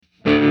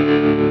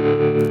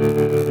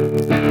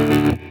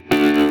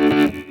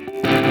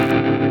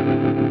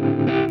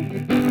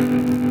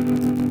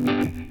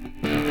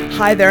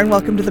Hi there and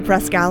welcome to the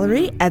Press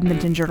Gallery,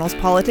 Edmonton Journal's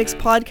politics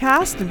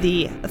podcast,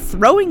 the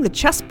Throwing the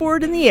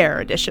Chessboard in the Air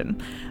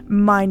edition.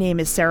 My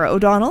name is Sarah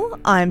O'Donnell.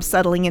 I'm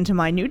settling into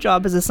my new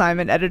job as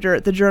assignment editor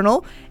at the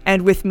Journal,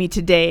 and with me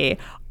today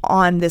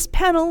on this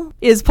panel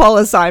is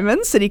Paula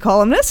Simons, city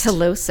columnist.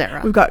 Hello,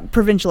 Sarah. We've got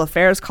provincial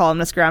affairs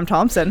columnist Graham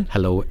Thomson.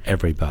 Hello,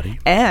 everybody.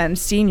 And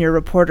senior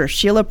reporter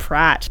Sheila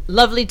Pratt.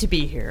 Lovely to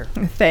be here.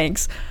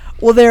 Thanks.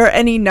 Well, there are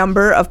any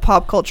number of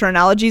pop culture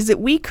analogies that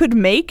we could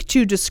make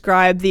to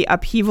describe the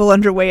upheaval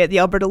underway at the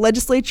Alberta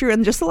legislature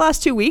in just the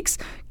last 2 weeks.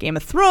 Game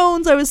of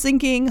Thrones, I was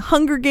thinking,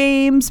 Hunger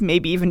Games,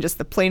 maybe even just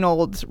the plain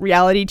old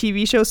reality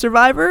TV show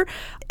Survivor.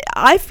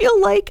 I feel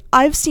like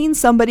I've seen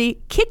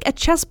somebody kick a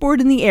chessboard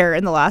in the air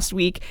in the last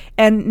week,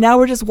 and now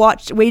we're just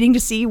waiting to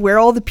see where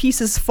all the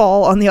pieces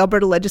fall on the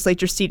Alberta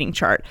legislature seating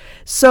chart.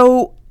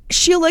 So,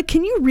 Sheila,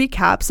 can you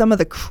recap some of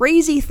the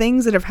crazy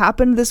things that have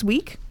happened this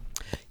week?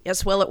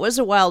 Yes, well, it was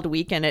a wild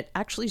week, and it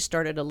actually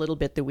started a little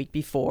bit the week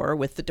before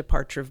with the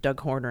departure of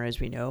Doug Horner, as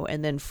we know,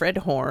 and then Fred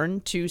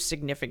Horn, two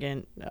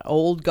significant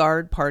old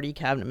guard party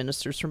cabinet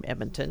ministers from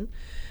Edmonton.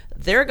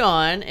 They're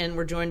gone, and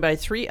we're joined by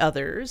three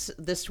others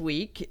this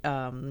week,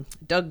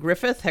 Doug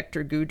Griffith,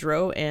 Hector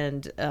Goudreau,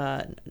 and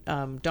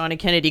Donna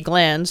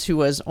Kennedy-Glans, who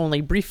was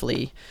only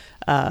briefly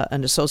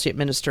an associate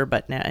minister,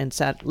 but now and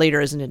sat later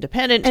as an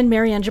independent. And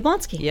Marianne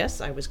Jablonski. Yes,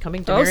 I was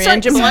coming to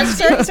Marianne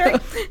Jablonski. Sorry.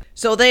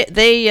 So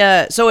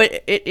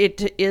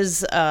it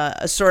is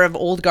a sort of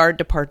old guard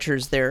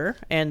departures there,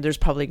 and there's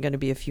probably going to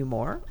be a few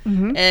more.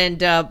 Mm-hmm. And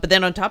but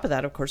then on top of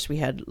that, of course, we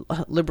had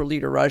Liberal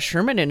leader Raj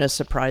Sherman in a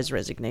surprise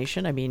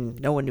resignation. I mean,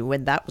 no one knew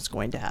when that was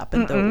going to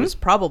happen, though it was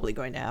probably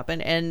going to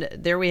happen. And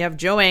there we have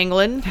Joe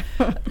Anglin,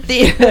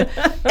 the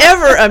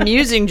ever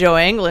amusing Joe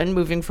Anglin,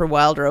 moving for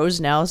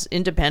Wildrose, now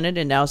independent,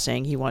 and now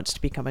saying he wants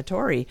to become a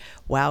Tory.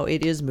 Wow,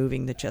 it is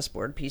moving the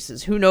chessboard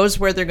pieces. Who knows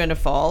where they're going to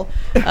fall?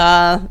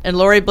 And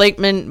Laurie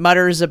Blakeman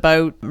mutters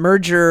about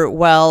merger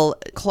while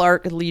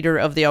Clark, leader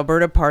of the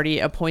Alberta Party,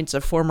 appoints a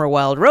former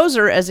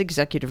Wildroser as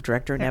executive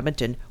director in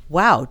Edmonton.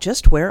 Wow,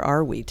 just where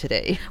are we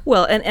today?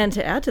 Well, and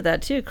to add to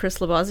that, too, Chris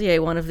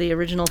Labossiere, one of the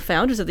original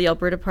founders of the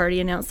Alberta Party,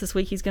 announced this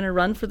week he's going to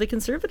run for the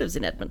Conservatives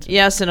in Edmonton.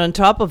 Yes, and on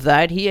top of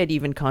that, he had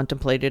even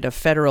contemplated a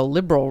federal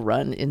Liberal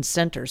run in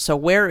centre. So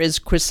where is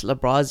Chris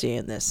Labossiere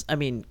in this? I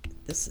mean,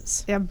 this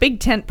is... Yeah, big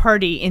tent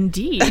party,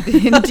 indeed.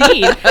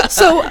 Indeed.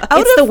 So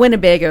it's the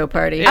Winnebago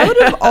party. Out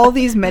of all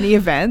these many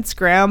events,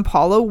 Graham,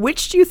 Paula,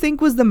 which do you think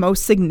was the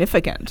most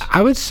significant?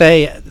 I would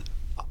say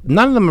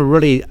none of them are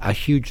really a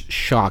huge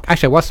shock.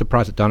 Actually, I was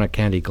surprised that Donna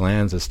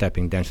Kennedy-Glans is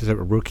stepping down. She's a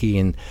rookie,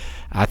 and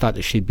I thought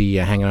that she'd be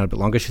hanging on a bit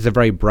longer. She's a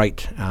very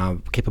bright,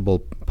 capable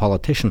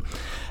politician.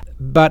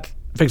 But,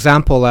 for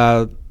example,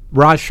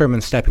 Raj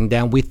Sherman stepping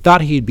down, we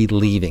thought he'd be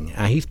leaving.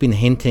 He's been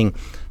hinting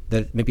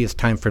that maybe it's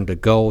time for him to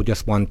go,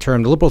 just one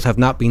term. The Liberals have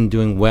not been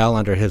doing well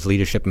under his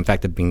leadership. In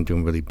fact, they've been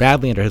doing really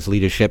badly under his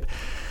leadership.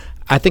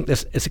 I think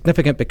this is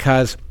significant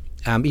because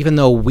even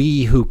though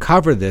we who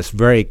cover this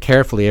very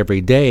carefully every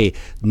day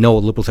know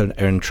Liberals are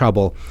in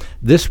trouble,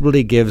 this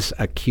really gives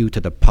a cue to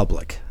the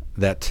public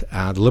that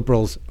the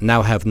Liberals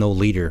now have no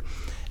leader.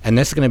 And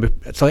this is going to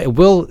be, so it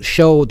will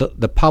show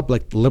the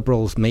public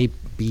Liberals may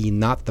be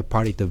not the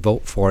party to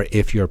vote for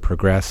if you're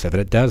progressive.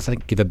 And it does, I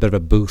think, give a bit of a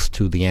boost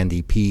to the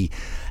NDP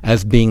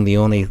as being the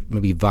only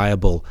maybe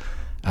viable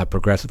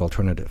progressive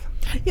alternative.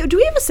 You know, do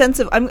we have a sense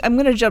of, I'm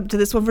going to jump to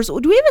this one first.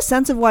 Do we have a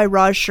sense of why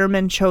Raj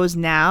Sherman chose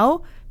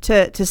now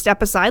to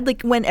step aside,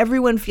 like when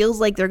everyone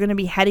feels like they're going to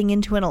be heading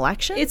into an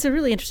election? It's a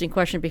really interesting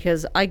question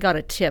because I got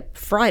a tip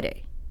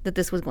Friday that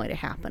this was going to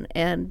happen.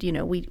 And, you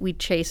know, we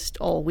chased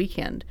all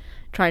weekend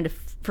trying to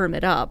firm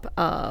it up.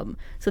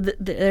 So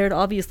there had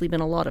obviously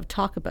been a lot of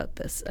talk about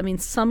this. I mean,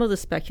 some of the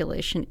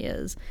speculation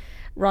is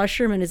Raj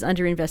Sherman is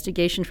under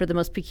investigation for the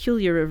most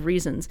peculiar of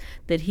reasons,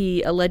 that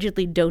he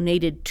allegedly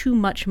donated too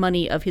much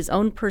money of his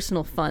own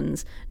personal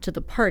funds to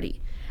the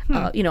party.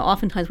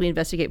 Oftentimes we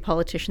investigate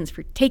politicians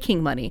for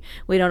taking money.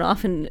 We don't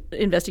often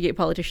investigate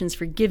politicians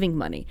for giving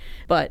money.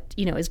 But,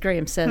 you know, as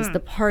Graham says, the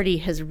party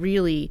has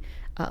really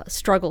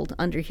struggled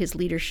under his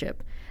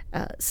leadership.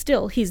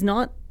 Still, he's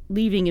not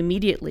leaving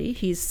immediately.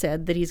 He's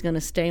said that he's going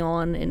to stay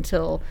on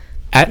until...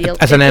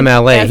 As an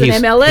MLA, he's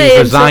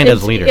resigned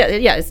as leader.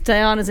 Yeah, stay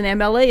on as an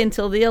MLA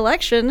until the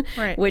election,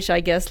 right. Which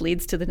I guess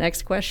leads to the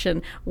next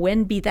question: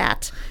 when be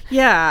that?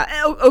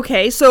 Yeah.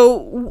 Okay.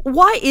 So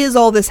why is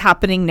all this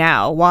happening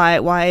now? Why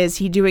is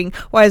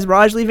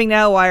Raj leaving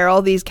now? Why are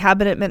all these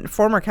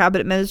former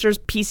cabinet ministers,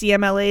 PC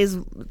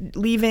MLAs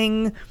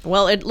leaving?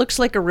 Well, it looks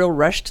like a real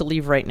rush to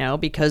leave right now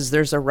because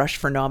there's a rush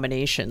for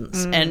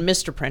nominations, and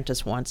Mr.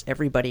 Prentice wants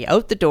everybody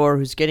out the door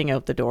who's getting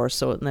out the door.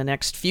 So in the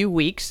next few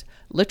weeks,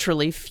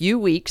 literally few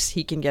weeks,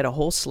 he can get a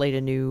whole slate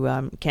of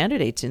new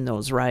candidates in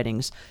those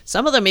ridings.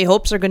 Some of them he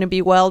hopes are going to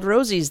be wild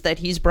rosies that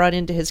he's brought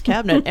into his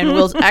cabinet, and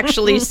we'll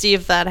actually see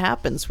if that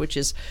happens, which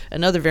is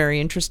another very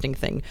interesting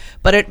thing.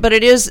 But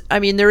it is, I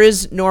mean, there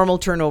is normal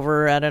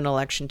turnover at an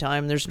election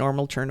time. There's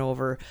normal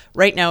turnover.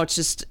 Right now, it's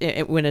just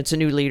when it's a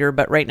new leader,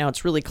 but right now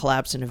it's really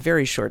collapsed in a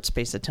very short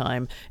space of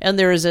time. And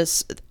there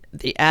is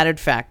the added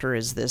factor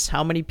is this: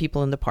 how many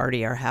people in the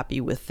party are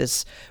happy with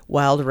this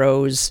Wild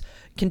Rose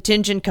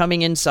contingent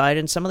coming inside?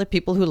 And some of the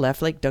people who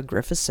left, like Doug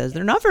Griffiths says,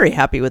 they're not very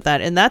happy with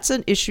that. And that's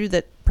an issue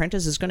that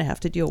Prentice is going to have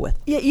to deal with.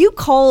 Yeah, you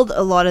called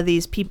a lot of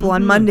these people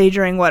on Monday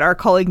during what our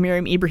colleague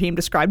Miriam Ibrahim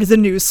described as a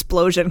news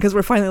explosion, because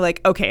we're finally like,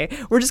 okay,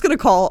 we're just going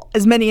to call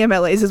as many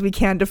MLAs as we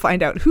can to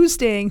find out who's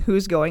staying,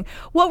 who's going.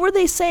 What were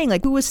they saying?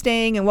 Like, who was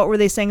staying, and what were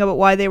they saying about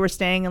why they were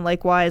staying, and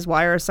likewise,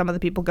 why are some of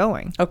the people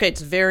going? Okay,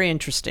 it's very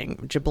interesting.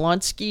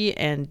 Jablonski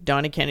and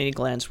Donna Kennedy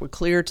Glantz were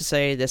clear to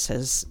say this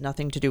has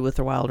nothing to do with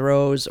the Wild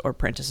Rose or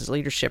Prentice's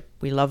leadership.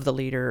 We love the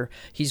leader.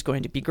 He's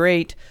going to be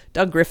great.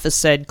 Doug Griffiths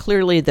said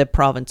clearly the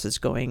province is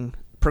going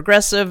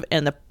progressive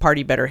and the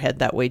party better head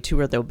that way too,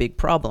 or they'll big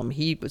problem.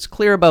 He was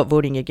clear about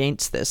voting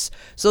against this.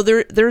 So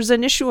there's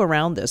an issue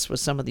around this with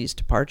some of these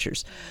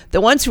departures.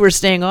 The ones who are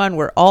staying on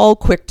were all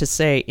quick to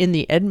say in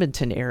the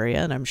Edmonton area,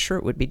 and I'm sure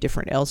it would be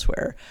different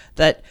elsewhere,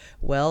 that,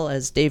 well,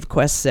 as Dave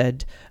Quest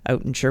said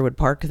out in Sherwood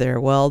Park there,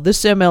 well,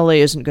 this MLA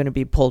isn't going to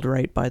be pulled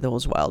right by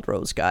those Wild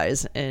Rose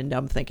guys. And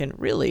I'm thinking,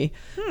 really?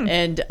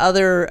 And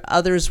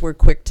others were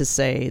quick to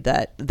say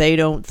that they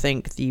don't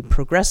think the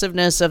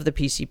progressiveness of the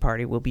PC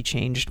party will be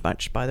changed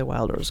much by the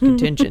Wild Rose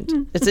contingent.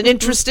 It's an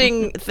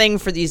interesting thing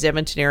for these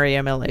Edmonton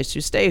area MLAs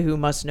who stay, who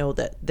must know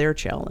that their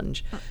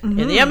challenge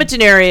in the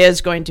Edmonton area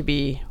is going to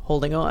be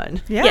holding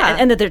on. Yeah,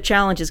 and that their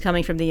challenge is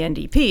coming from the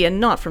NDP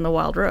and not from the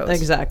Wild Rose.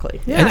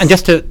 Exactly. Yes. And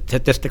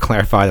just to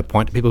clarify the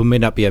point, people who may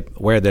not be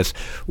aware of this,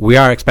 we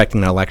are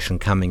expecting an election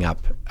coming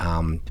up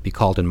to be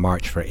called in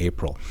March for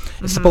April.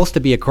 It's supposed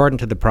to be, according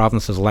to the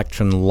province's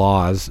election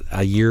laws,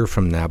 a year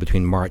from now,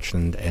 between March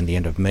and the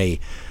end of May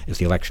is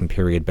the election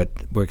period, but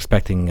we're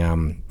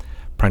expecting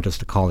Prentice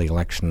to call the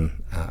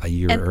election a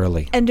year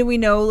early. And do we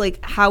know, like,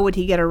 how would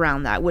he get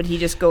around that? Would he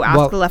just go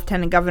ask the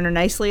lieutenant governor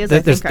nicely?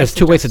 There's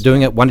two ways of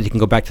doing it. One is he can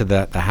go back to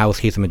the House,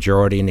 he's a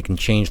majority, and he can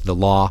change the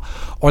law.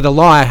 Or the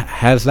law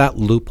has that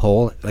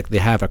loophole, like they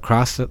have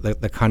across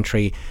the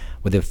country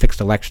with the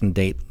fixed election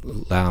date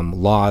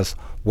laws,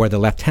 where the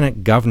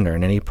lieutenant governor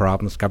in any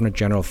province, governor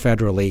general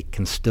federally,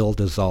 can still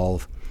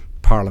dissolve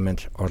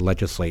Parliament or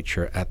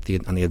legislature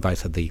on the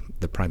advice of the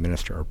Prime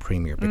Minister or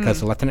Premier, because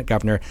the Lieutenant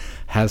Governor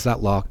has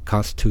that law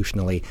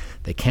constitutionally.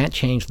 They can't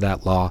change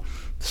that law,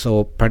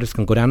 so Prentice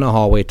can go down the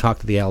hallway, talk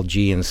to the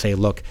LG and say,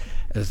 look,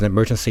 there's an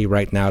emergency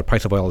right now, the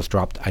price of oil has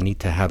dropped, I need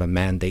to have a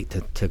mandate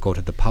to go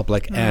to the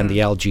public, and the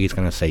LG is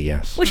going to say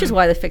yes. Which is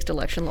why the fixed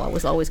election law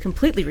was always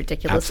completely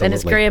ridiculous. Absolutely. And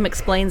as Graham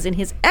explains in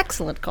his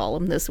excellent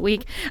column this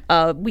week,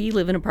 we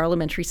live in a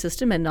parliamentary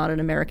system and not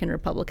an American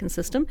Republican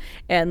system,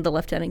 and the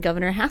lieutenant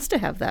governor has to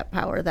have that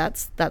power.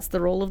 That's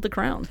the role of the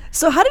crown.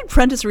 So how did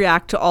Prentice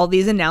react to all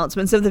these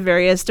announcements of the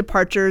various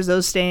departures,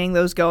 those staying,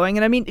 those going?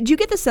 And I mean, do you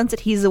get the sense that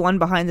he's the one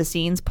behind the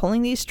scenes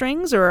pulling these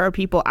strings, or are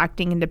people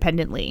acting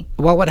independently?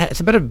 Well, it's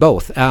a bit of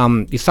both.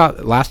 You saw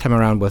it last time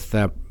around with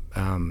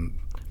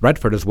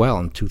Redford as well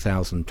in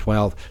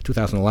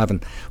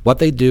 2011. What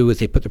they do is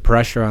they put the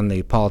pressure on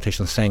the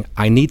politicians saying,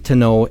 I need to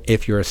know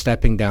if you're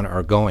stepping down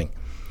or going.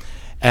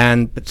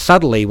 But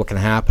subtly what can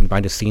happen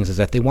behind the scenes is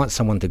that they want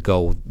someone to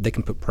go, they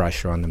can put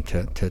pressure on them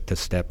to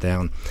step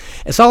down.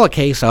 It's all a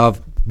case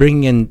of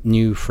bringing in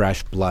new,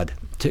 fresh blood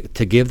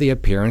to give the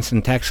appearance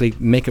and to actually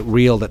make it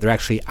real that there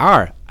actually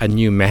are a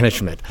new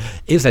management,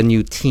 is a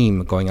new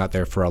team going out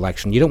there for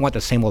election. You don't want the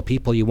same old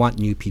people, you want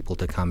new people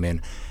to come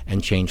in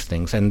and change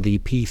things. And the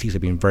PCs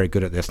have been very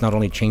good at this, not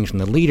only changing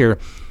the leader,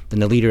 then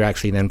the leader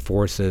actually then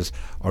forces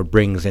or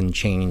brings in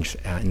change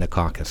in the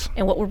caucus.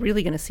 And what we're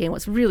really going to see, and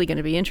what's really going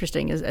to be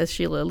interesting, is, as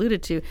Sheila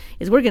alluded to,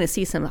 is we're going to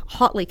see some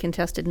hotly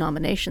contested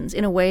nominations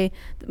in a way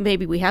that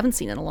maybe we haven't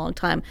seen in a long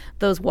time.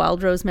 Those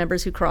Wild Rose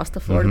members who crossed the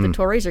floor to the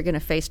Tories are going to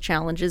face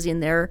challenges in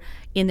their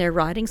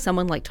riding.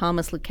 Someone like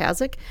Thomas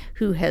Lukaszuk,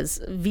 who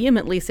has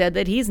vehemently said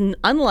that he's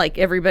unlike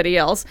everybody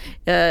else,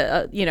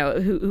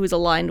 who's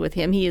aligned with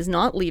him. He is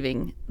not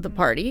leaving the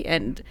party,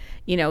 and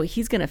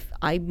he's going to.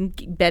 I'm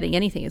betting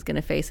anything is going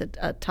to face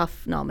a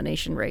tough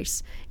nomination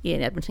race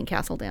in Edmonton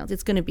Castle Downs.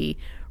 It's going to be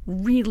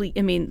really.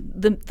 I mean,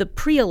 the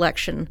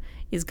pre-election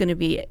is going to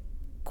be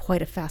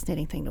quite a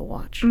fascinating thing to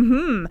watch.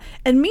 And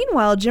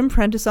meanwhile, Jim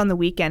Prentice on the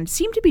weekend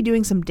seemed to be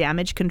doing some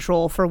damage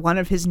control for one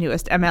of his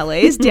newest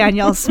MLAs,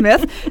 Danielle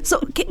Smith.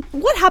 So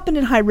what happened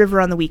in High River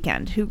on the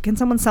weekend? Can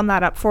someone sum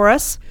that up for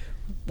us?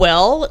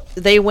 Well,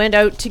 they went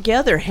out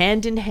together,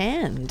 hand in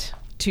hand,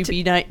 to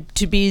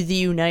be the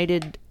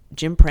united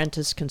Jim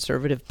Prentice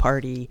Conservative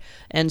Party,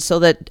 and so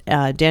that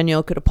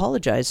Danielle could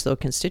apologize to the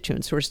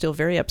constituents who are still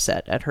very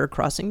upset at her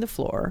crossing the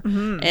floor.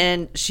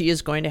 And she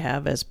is going to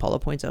have, as Paula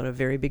points out, a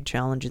very big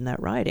challenge in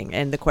that riding.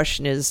 And the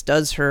question is,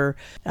 does her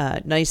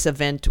nice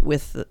event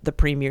with the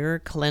Premier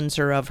cleanse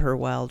her of her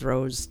Wild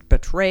Rose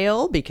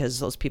betrayal? Because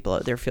those people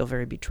out there feel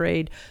very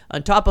betrayed.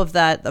 On top of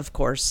that, of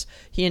course,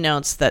 he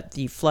announced that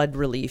the flood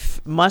relief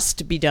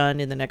must be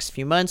done in the next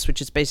few months,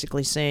 which is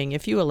basically saying,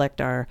 if you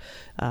elect our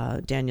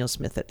Danielle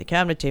Smith at the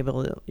cabinet table,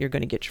 you're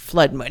going to get your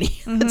flood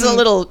money. It's a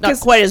little, not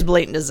quite as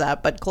blatant as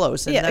that, but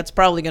close. And that's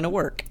probably going to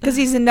work. Because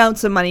he's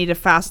announced some money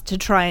to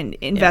try and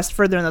invest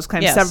further in those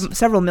claims,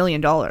 several $1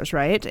 million,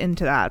 right,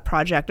 into that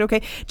project.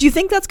 Okay. Do you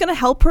think that's going to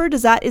help her?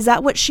 Is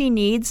that what she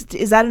needs?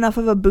 Is that enough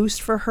of a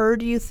boost for her,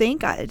 do you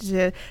think,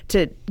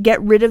 to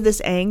get rid of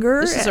this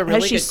anger? This is a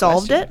really Has she good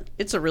solved question. it?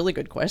 It's a really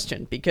good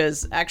question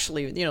because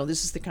actually,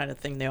 this is the kind of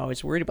thing they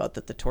always worried about,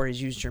 that the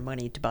Tories used your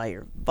money to buy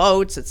your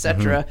votes,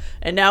 etc.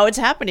 And now it's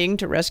happening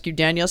to rescue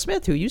Danielle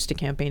Smith, who used to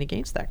campain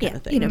against that kind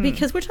of thing.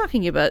 Because we're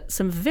talking about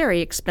some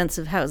very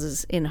expensive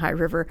houses in High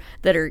River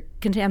that are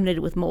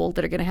contaminated with mold,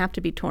 that are going to have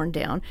to be torn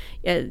down,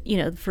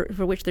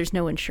 for which there's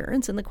no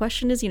insurance. And the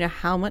question is,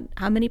 how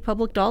many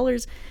public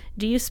dollars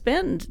do you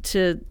spend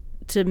to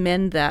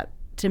mend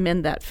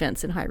that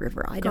fence in High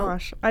River?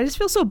 I just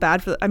feel so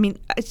bad for.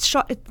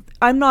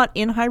 I'm not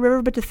in High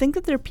River, but to think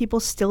that there are people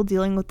still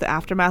dealing with the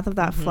aftermath of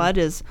that flood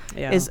is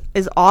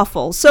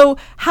awful. So,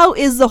 how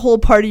is the whole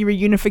party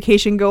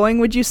reunification going?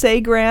 Would you say,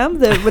 Graham,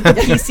 with the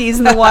PCs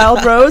and the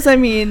Wild Rose?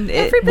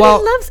 Everybody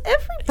loves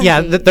everybody.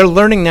 Yeah, they're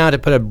learning now to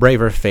put a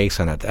braver face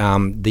on it.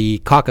 The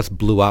caucus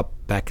blew up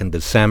back in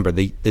December.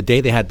 The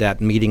day they had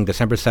that meeting,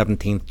 December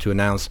 17th, to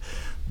announce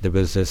there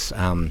was this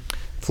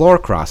floor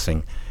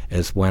crossing,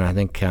 is when I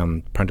think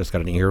Prentice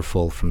got an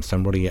earful from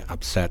some really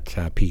upset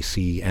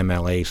PC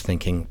MLAs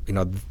thinking,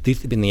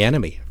 these have been the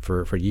enemy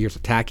for years,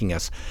 attacking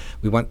us.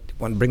 We want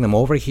to bring them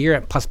over here,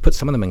 plus put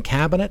some of them in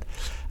cabinet.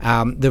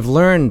 They've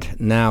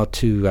learned now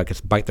to, I guess,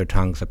 bite their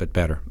tongues a bit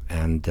better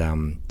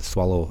and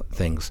swallow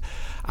things.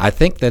 I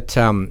think that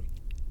in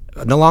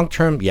the long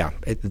term,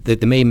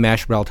 they may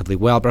mesh relatively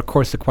well, but of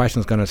course the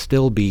question is going to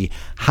still be,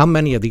 how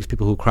many of these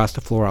people who cross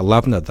the floor,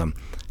 11 of them,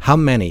 how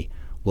many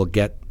will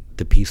get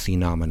the PC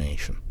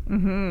nomination?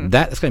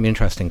 That is going to be an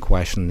interesting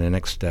question in the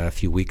next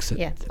few weeks.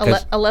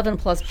 11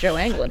 plus Joe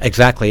Anglin.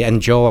 Exactly,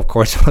 and Joe, of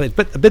course,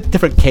 but a bit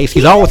different case.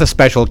 He's always a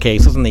special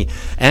case, isn't he?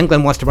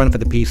 Anglin wants to run for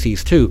the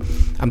PCs too.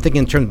 I'm thinking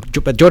in terms,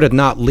 but Joe did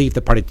not leave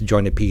the party to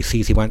join the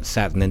PCs. He went and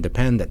sat an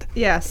independent.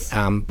 Yes.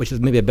 Which is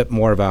maybe a bit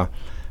more of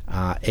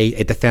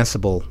a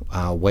defensible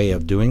way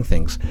of doing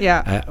things.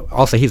 Yeah.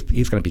 Also, he's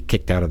going to be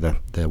kicked out of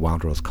the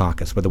Wild Rose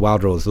caucus. But the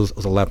Wild Rose,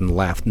 was 11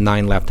 left,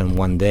 9 left in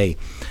one day.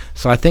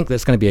 So I think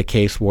there's going to be a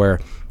case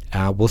where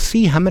we'll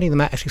see how many of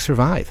them actually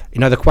survive.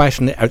 The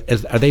question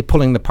is, are they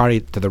pulling the party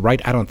to the right?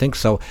 I don't think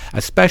so,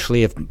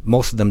 especially if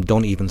most of them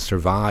don't even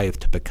survive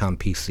to become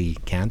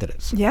PC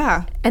candidates.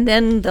 Yeah. And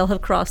then they'll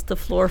have crossed the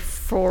floor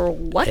for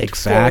what?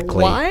 Exactly.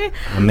 For why?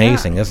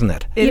 Amazing, isn't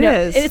it? It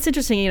is. It's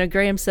interesting.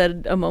 Graham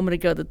said a moment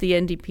ago that the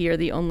NDP are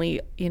the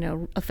only,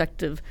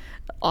 effective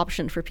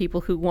option for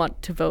people who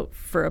want to vote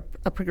for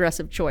a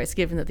progressive choice,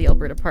 given that the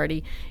Alberta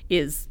Party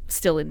is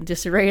still in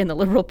disarray and the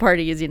Liberal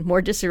Party is in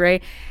more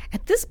disarray.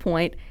 At this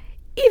point,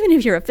 even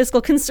if you're a fiscal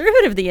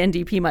conservative, the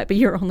NDP might be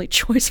your only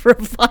choice for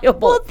a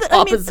viable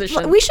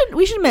opposition. We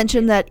should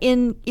mention that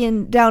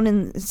down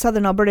in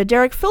southern Alberta,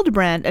 Derek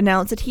Fildebrandt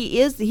announced that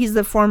he's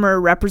the former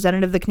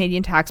representative of the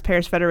Canadian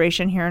Taxpayers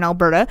Federation here in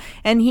Alberta,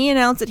 and he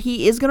announced that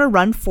he is going to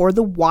run for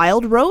the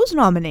Wild Rose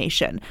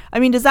nomination.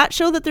 Does that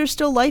show that there's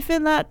still life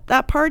in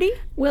that party?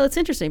 Well, it's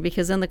interesting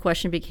because then the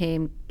question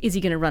became, is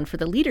he going to run for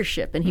the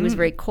leadership? And he was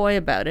very coy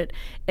about it.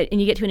 And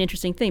you get to an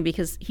interesting thing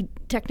because he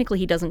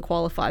doesn't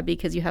qualify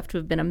because you have to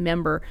have been a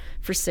member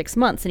for 6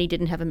 months, and he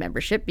didn't have a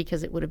membership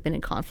because it would have been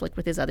in conflict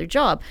with his other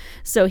job.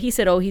 So he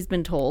said, he's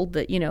been told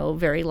that,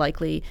 very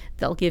likely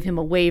they'll give him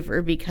a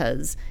waiver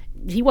because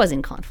he was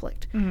in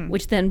conflict,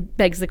 which then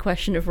begs the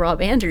question of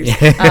Rob Anders,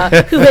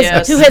 who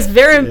has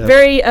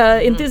very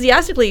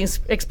enthusiastically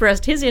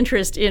expressed his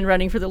interest in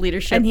running for the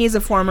leadership. And he's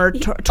a former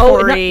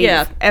Tory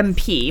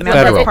MP,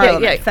 member of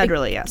Parliament,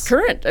 federally, yes.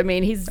 Current.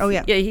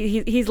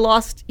 He's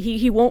lost.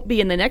 He won't be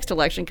in the next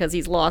election because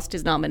he's lost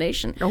his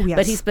nomination. Oh,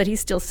 yes. But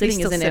he's still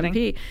sitting as an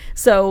MP.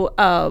 So,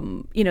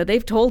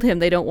 they've told him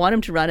they don't want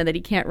him to run and that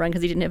he can't run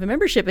because he didn't have a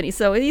membership. And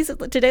he's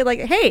today like,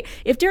 hey,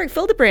 if Derek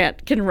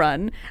Fildebrandt can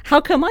run, how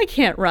come I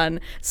can't run?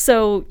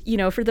 So,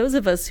 for those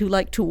of us who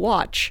like to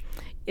watch,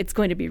 it's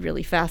going to be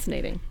really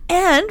fascinating.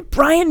 And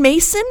Brian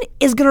Mason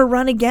is going to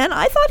run again.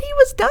 I thought he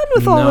was done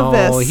with all of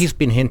this. No, he's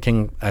been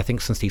hinting, I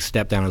think, since he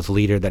stepped down as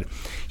leader, that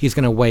he's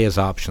going to weigh his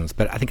options.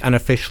 But I think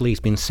unofficially he's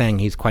been saying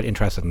he's quite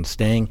interested in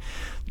staying.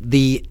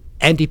 The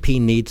NDP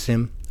needs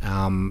him.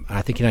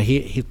 I think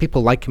he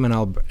people like him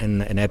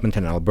in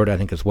Edmonton and Alberta, I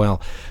think, as well.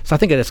 So I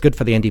think it's good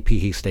for the NDP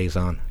he stays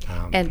on.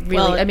 And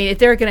really, if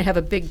they're going to have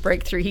a big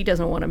breakthrough, he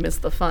doesn't want to miss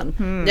the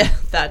fun. Yeah,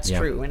 that's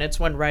true. And it's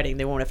one riding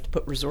they won't have to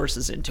put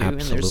resources into.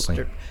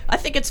 Absolutely. And I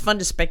think it's fun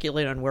to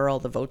speculate on where all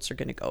the votes are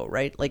going to go,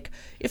 right? Like,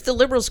 if the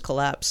Liberals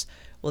collapse,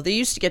 well, they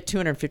used to get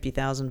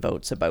 250,000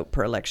 votes about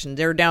per election.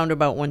 They're down to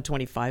about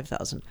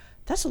 125,000.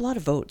 That's a lot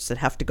of votes that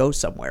have to go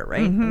somewhere,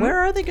 right? Where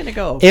are they going to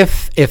go?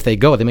 If they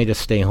go, they may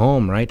just stay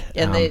home, right?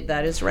 And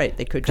that is right.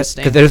 They could just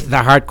stay Because home. there's the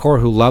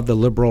hardcore who love the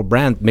Liberal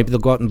brand. Maybe they'll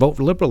go out and vote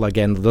for Liberal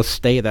again. They'll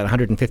stay at that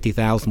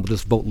 150,000 will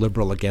just vote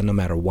Liberal again no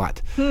matter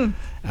what.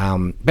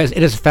 But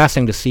it is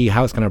fascinating to see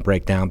how it's going to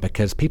break down,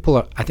 because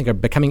people I think are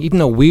becoming, even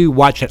though we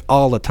watch it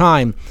all the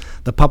time,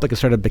 the public is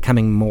sort of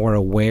becoming more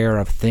aware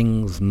of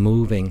things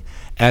moving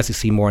as you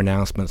see more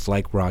announcements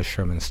like Raj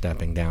Sherman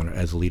stepping down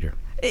as leader.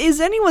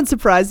 Is anyone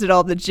surprised at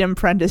all that Jim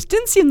Prentice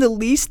didn't seem the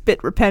least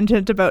bit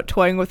repentant about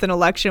toying with an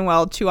election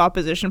while two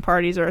opposition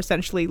parties are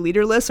essentially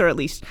leaderless, or at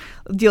least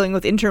dealing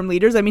with interim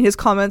leaders? I mean, his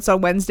comments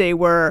on Wednesday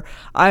were,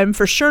 I'm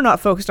for sure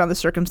not focused on the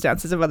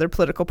circumstances of other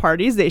political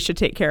parties. They should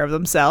take care of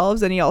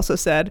themselves. And he also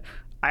said,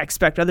 I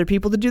expect other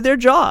people to do their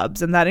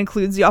jobs, and that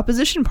includes the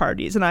opposition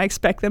parties, and I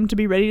expect them to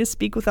be ready to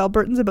speak with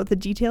Albertans about the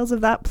details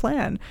of that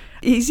plan.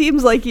 He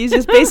seems like he's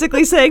just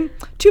basically saying,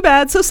 too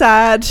bad, so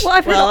sad.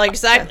 Well,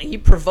 exactly. He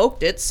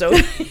provoked it, so...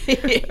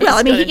 Well,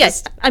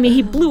 I mean,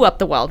 he blew up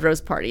the Wild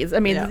Rose parties. I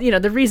mean,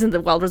 the reason the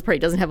Wild Rose party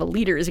doesn't have a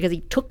leader is because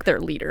he took their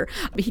leader.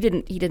 But he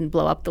didn't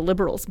blow up the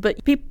Liberals.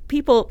 But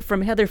people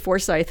from Heather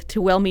Forsyth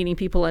to well-meaning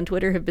people on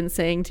Twitter have been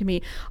saying to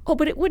me, oh,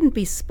 but it wouldn't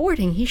be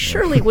sporting. He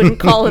surely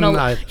wouldn't call it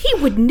a... He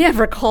would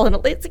never call it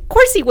a... Of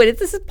course he would.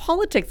 This is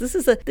politics. This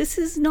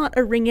is not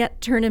a ringette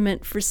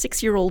tournament for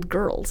 6-year-old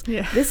girls.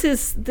 Yeah. This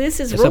is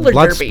roller a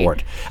blood derby.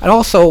 Sport. And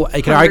also,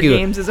 I can argue...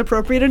 Games is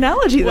appropriate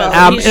analogy, though.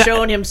 Well, he's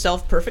shown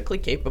himself perfectly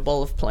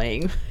capable of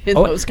playing in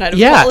those kind of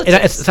politics.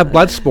 Yeah, it's a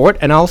blood sport.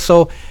 And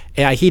also,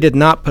 he did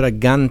not put a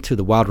gun to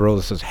the Wild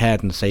Rose's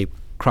head and say,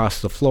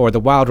 cross the floor. The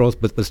Wild Rose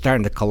was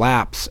starting to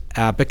collapse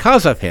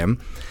because of him.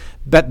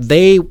 But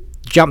they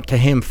jumped to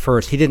him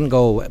first. He didn't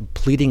go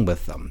pleading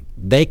with them.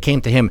 They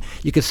came to him.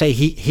 You could say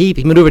he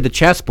maneuvered the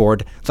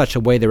chessboard in such a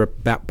way they were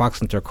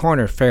boxed into a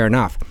corner, fair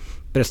enough.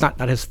 But it's not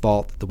his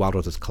fault that the Wild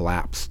Roses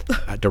collapsed,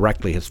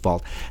 directly his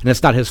fault. And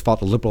it's not his fault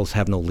the Liberals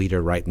have no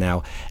leader right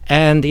now.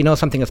 And,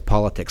 something is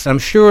politics. And I'm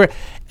sure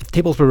if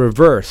tables were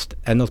reversed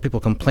and those people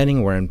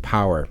complaining were in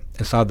power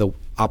and saw the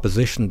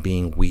opposition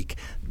being weak,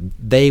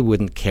 they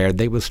wouldn't care.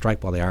 They would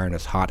strike while the iron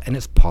is hot. And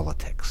it's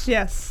politics.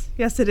 Yes,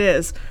 it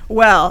is.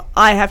 Well,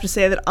 I have to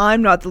say that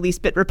I'm not the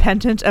least bit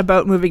repentant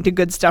about moving to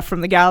Good Stuff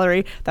from the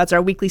Gallery. That's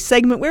our weekly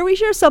segment where we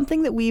share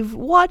something that we've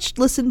watched,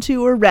 listened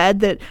to, or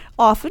read that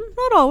often,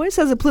 not always,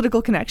 has a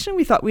political connection.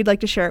 We thought we'd like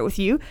to share it with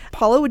you.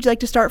 Paula, would you like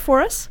to start for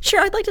us?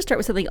 Sure, I'd like to start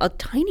with something a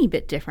tiny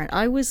bit different.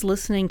 I was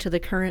listening to The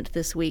Current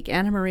this week.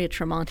 Anna Maria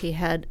Tremonti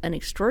had an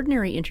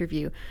extraordinary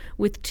interview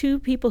with two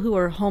people who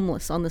are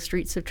homeless on the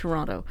streets of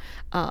Toronto.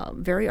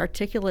 Very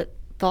articulate,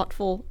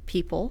 thoughtful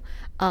people.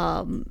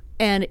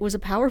 And it was a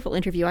powerful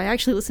interview. I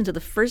actually listened to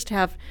the first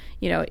half,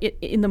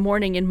 in the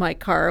morning in my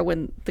car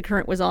when The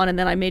Current was on, and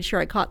then I made sure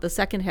I caught the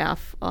second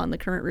half on The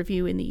Current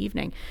Review in the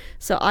evening.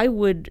 So I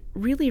would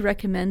really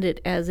recommend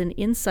it as an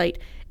insight.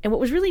 And what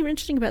was really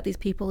interesting about these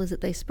people is that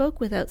they spoke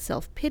without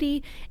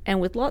self-pity and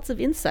with lots of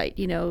insight.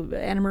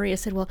 Anna Maria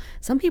said, well,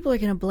 some people are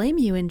going to blame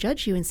you and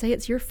judge you and say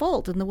it's your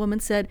fault. And the woman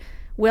said,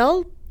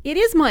 well, it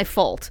is my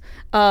fault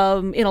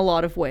in a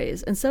lot of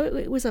ways. And so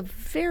it was a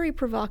very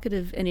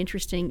provocative and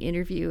interesting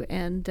interview.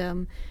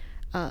 And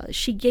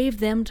she gave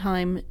them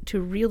time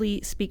to really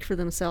speak for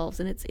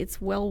themselves. And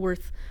it's well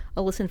worth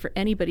a listen for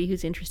anybody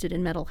who's interested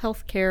in mental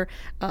health care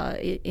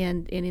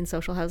and in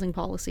social housing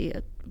policy.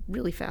 A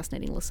really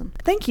fascinating listen.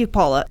 Thank you,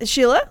 Paula.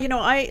 Sheila?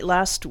 I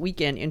last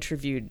weekend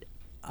interviewed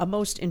a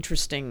most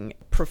interesting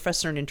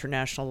professor in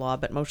international law,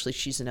 but mostly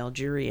she's an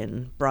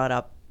Algerian, brought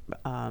up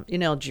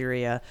in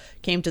Algeria,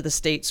 came to the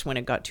States when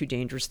it got too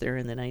dangerous there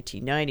in the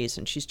 1990s,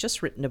 and she's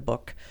just written a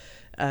book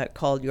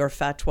called Your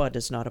Fatwa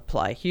Does Not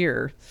Apply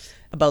Here,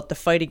 about the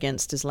fight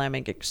against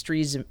Islamic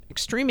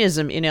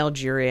extremism in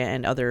Algeria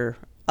and other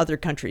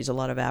countries, a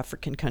lot of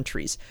African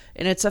countries.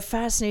 And it's a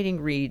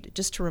fascinating read,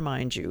 just to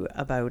remind you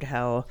about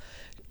how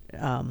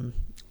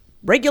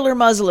regular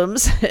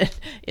Muslims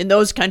in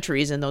those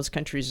countries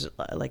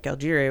like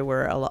Algeria,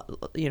 where a lot,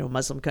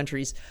 Muslim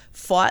countries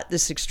fought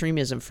this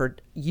extremism for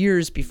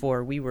years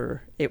before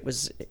it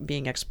was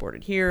being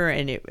exported here,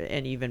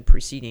 and even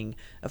preceding,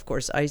 of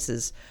course,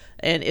 ISIS.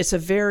 And it's a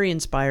very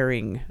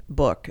inspiring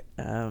book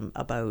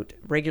about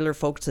regular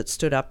folks that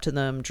stood up to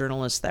them,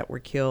 journalists that were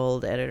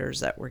killed,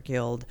 editors that were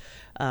killed,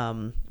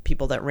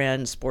 people that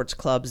ran sports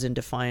clubs in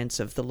defiance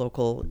of the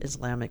local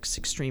Islamic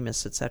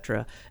extremists,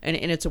 etc. And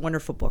it's a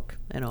wonderful book,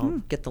 and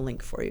I'll get the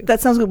link for you. That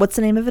sounds good. What's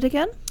the name of it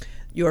again?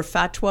 Your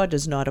Fatwa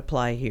Does Not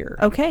Apply Here.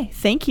 Okay,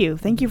 thank you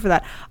for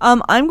that.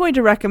 I'm going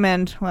to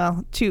recommend,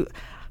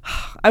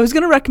 I was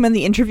going to recommend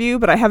the interview,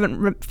 but I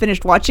haven't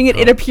finished watching it.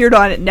 It appeared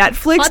on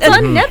Netflix. It's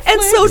on Netflix.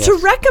 And so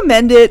to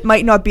recommend it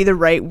might not be the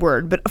right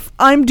word, but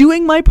I'm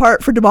doing my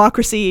part for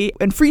democracy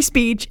and free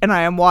speech, and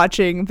I am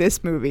watching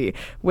this movie,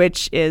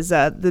 which is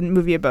the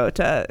movie about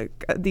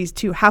these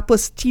two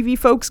hapless TV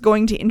folks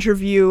going to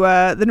interview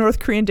the North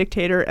Korean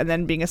dictator and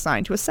then being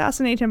assigned to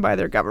assassinate him by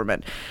their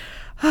government.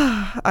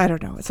 I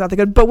don't know. It's not that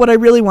good. But what I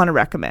really want to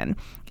recommend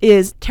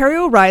is Terry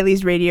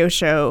O'Reilly's radio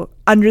show,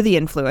 Under the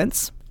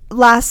Influence.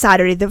 last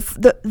Saturday,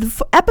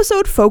 the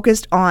episode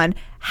focused on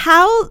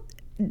how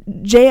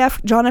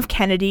John F.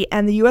 Kennedy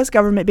and the U.S.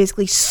 government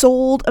basically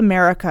sold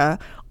America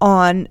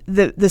on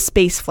the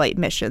space flight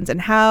missions,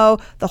 and how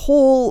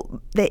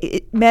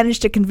they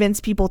managed to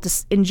convince people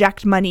to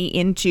inject money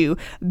into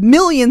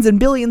millions and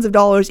billions of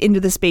dollars into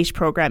the space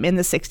program in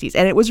the 60s.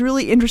 And it was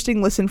really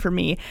interesting listen for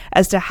me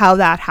as to how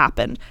that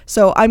happened.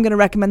 So I'm going to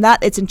recommend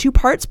that. It's in 2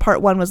 parts.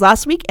 Part 1 was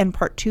last week and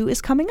part 2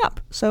 is coming up.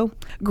 So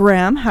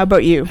Graham, how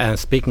about you?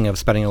 Speaking of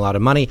spending a lot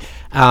of money,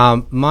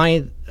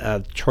 my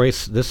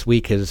choice this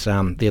week is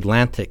The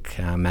Atlantic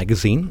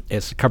magazine.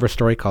 It's a cover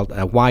story called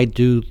Why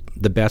Do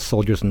the Best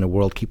Soldiers in the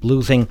World Keep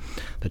Losing?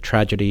 The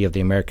Tragedy of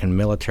the American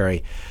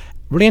Military.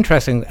 Really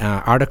interesting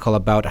article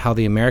about how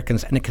the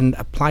Americans, and it can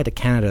apply to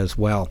Canada as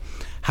well,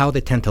 how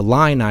they tend to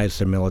lionize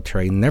their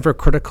military, never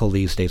critical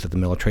these days of the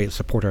military, to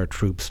support our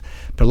troops,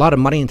 put a lot of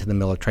money into the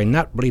military,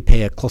 not really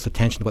pay a close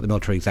attention to what the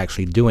military is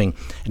actually doing.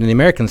 And in the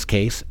Americans'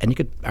 case, and you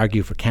could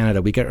argue for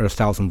Canada, we get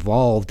ourselves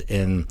involved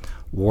in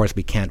wars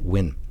we can't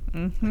win.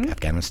 Like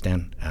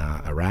Afghanistan,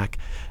 Iraq,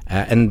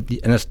 and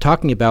it's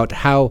talking about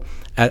how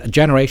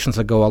generations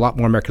ago a lot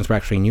more Americans were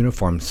actually in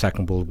uniform.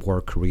 Second World War,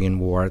 Korean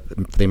War,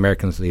 for the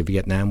Americans, the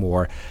Vietnam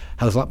War.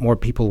 How there's a lot more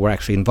people were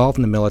actually involved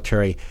in the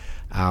military,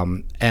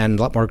 and a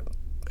lot more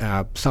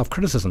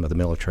self-criticism of the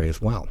military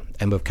as well.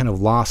 And we've kind of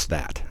lost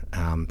that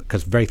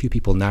because very few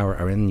people now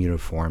are in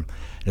uniform.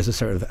 There's a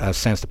sort of a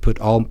sense to put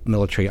all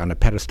military on a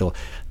pedestal.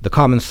 The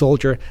common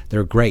soldier,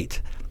 they're great.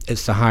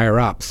 It's the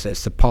higher-ups,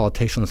 it's the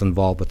politicians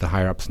involved with the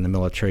higher-ups in the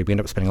military. We end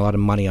up spending a lot of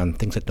money on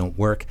things that don't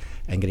work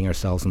and getting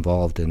ourselves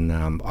involved in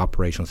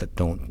operations that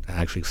don't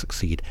actually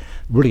succeed.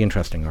 Really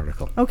interesting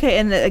article. Okay,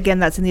 and again,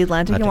 that's in The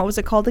Atlantic. And what was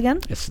it called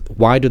again? It's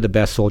Why Do the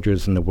Best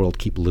Soldiers in the World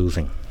Keep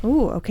Losing?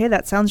 Ooh, okay,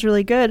 that sounds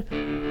really good.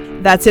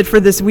 That's it for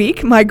this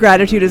week. My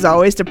gratitude as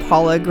always to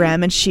Paula,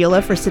 Graham, and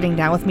Sheila for sitting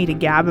down with me to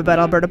gab about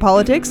Alberta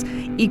politics.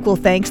 Equal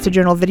thanks to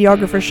journal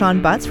videographer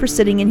Sean Butts for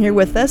sitting in here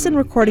with us and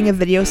recording a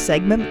video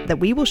segment that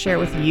we will share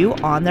with you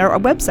on our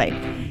website,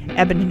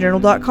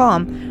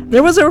 edmontonjournal.com.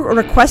 There was a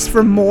request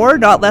for more,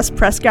 not less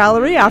press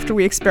gallery after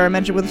we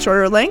experimented with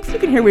shorter length. You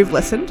can hear we've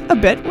listened a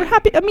bit. We're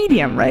happy, a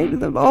medium,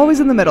 right? Always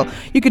in the middle.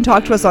 You can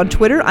talk to us on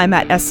Twitter. I'm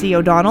at SC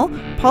O'Donnell.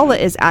 Paula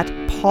is at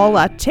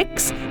Paula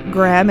Tix.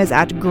 Graham is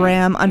at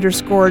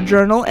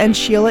Graham_journal. And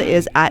Sheila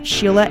is at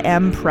Sheila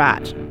M.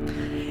 Pratt.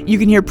 You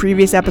can hear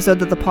previous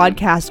episodes of the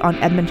podcast on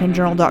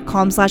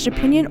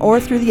edmontonjournal.com/opinion or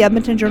through the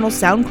Edmonton Journal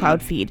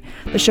SoundCloud feed.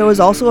 The show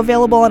is also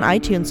available on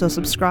iTunes, so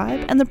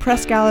subscribe, and the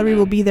press gallery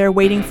will be there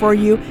waiting for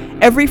you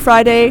every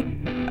Friday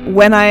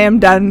when I am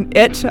done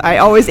it. I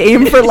always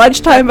aim for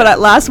lunchtime, but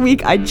last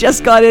week I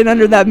just got in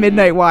under that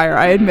midnight wire,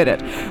 I admit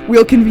it.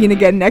 We'll convene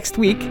again next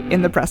week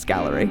in the press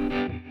gallery.